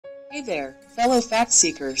Hey there, fellow fact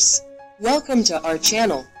seekers. Welcome to our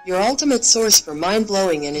channel, your ultimate source for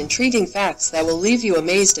mind-blowing and intriguing facts that will leave you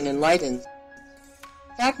amazed and enlightened.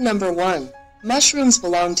 Fact number 1. Mushrooms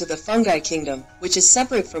belong to the fungi kingdom, which is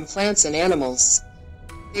separate from plants and animals.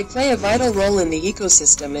 They play a vital role in the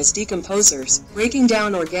ecosystem as decomposers, breaking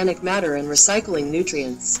down organic matter and recycling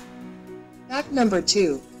nutrients. Fact number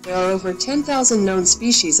 2. There are over 10,000 known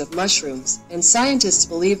species of mushrooms, and scientists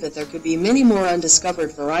believe that there could be many more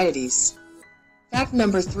undiscovered varieties. Fact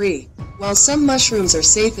number 3. While some mushrooms are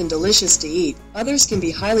safe and delicious to eat, others can be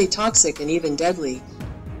highly toxic and even deadly.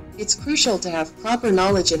 It's crucial to have proper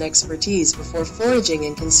knowledge and expertise before foraging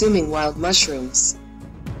and consuming wild mushrooms.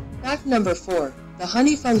 Fact number 4. The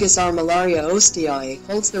honey fungus Armillaria ostiae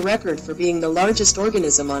holds the record for being the largest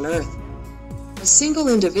organism on Earth. A single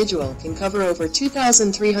individual can cover over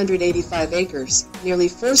 2,385 acres, nearly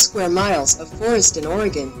 4 square miles of forest in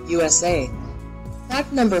Oregon, USA.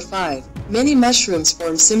 Fact number 5. Many mushrooms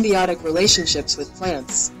form symbiotic relationships with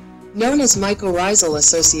plants. Known as mycorrhizal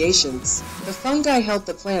associations, the fungi help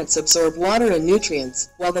the plants absorb water and nutrients,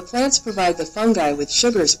 while the plants provide the fungi with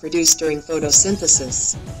sugars produced during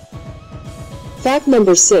photosynthesis. Fact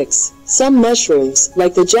number 6. Some mushrooms,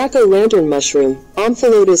 like the jack-o'-lantern mushroom,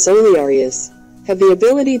 Omphalodus olearius, have the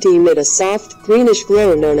ability to emit a soft, greenish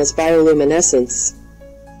glow known as bioluminescence.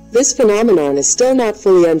 This phenomenon is still not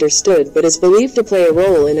fully understood but is believed to play a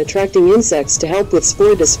role in attracting insects to help with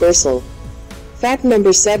spore dispersal. Fact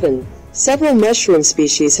number 7. Several mushroom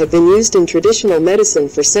species have been used in traditional medicine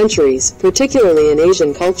for centuries, particularly in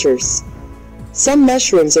Asian cultures. Some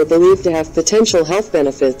mushrooms are believed to have potential health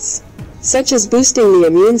benefits, such as boosting the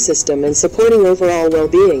immune system and supporting overall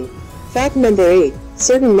well-being. Fact number 8.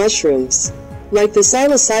 Certain mushrooms, like the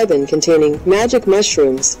psilocybin-containing magic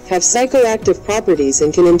mushrooms, have psychoactive properties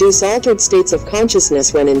and can induce altered states of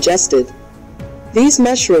consciousness when ingested. These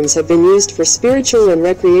mushrooms have been used for spiritual and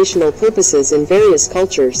recreational purposes in various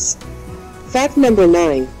cultures. Fact number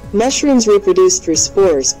 9. Mushrooms reproduce through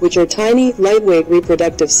spores, which are tiny, lightweight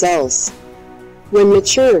reproductive cells. When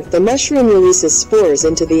mature, the mushroom releases spores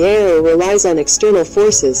into the air or relies on external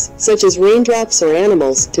forces, such as raindrops or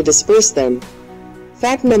animals, to disperse them.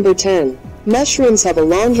 Fact number 10. Mushrooms have a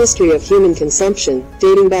long history of human consumption,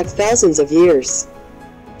 dating back thousands of years.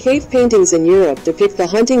 Cave paintings in Europe depict the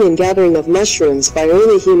hunting and gathering of mushrooms by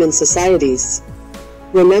early human societies.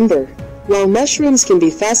 Remember, while mushrooms can be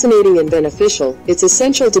fascinating and beneficial, it's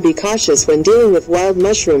essential to be cautious when dealing with wild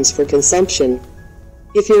mushrooms for consumption.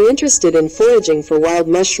 If you're interested in foraging for wild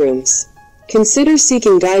mushrooms, consider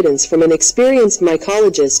seeking guidance from an experienced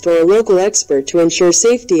mycologist or a local expert to ensure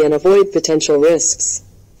safety and avoid potential risks.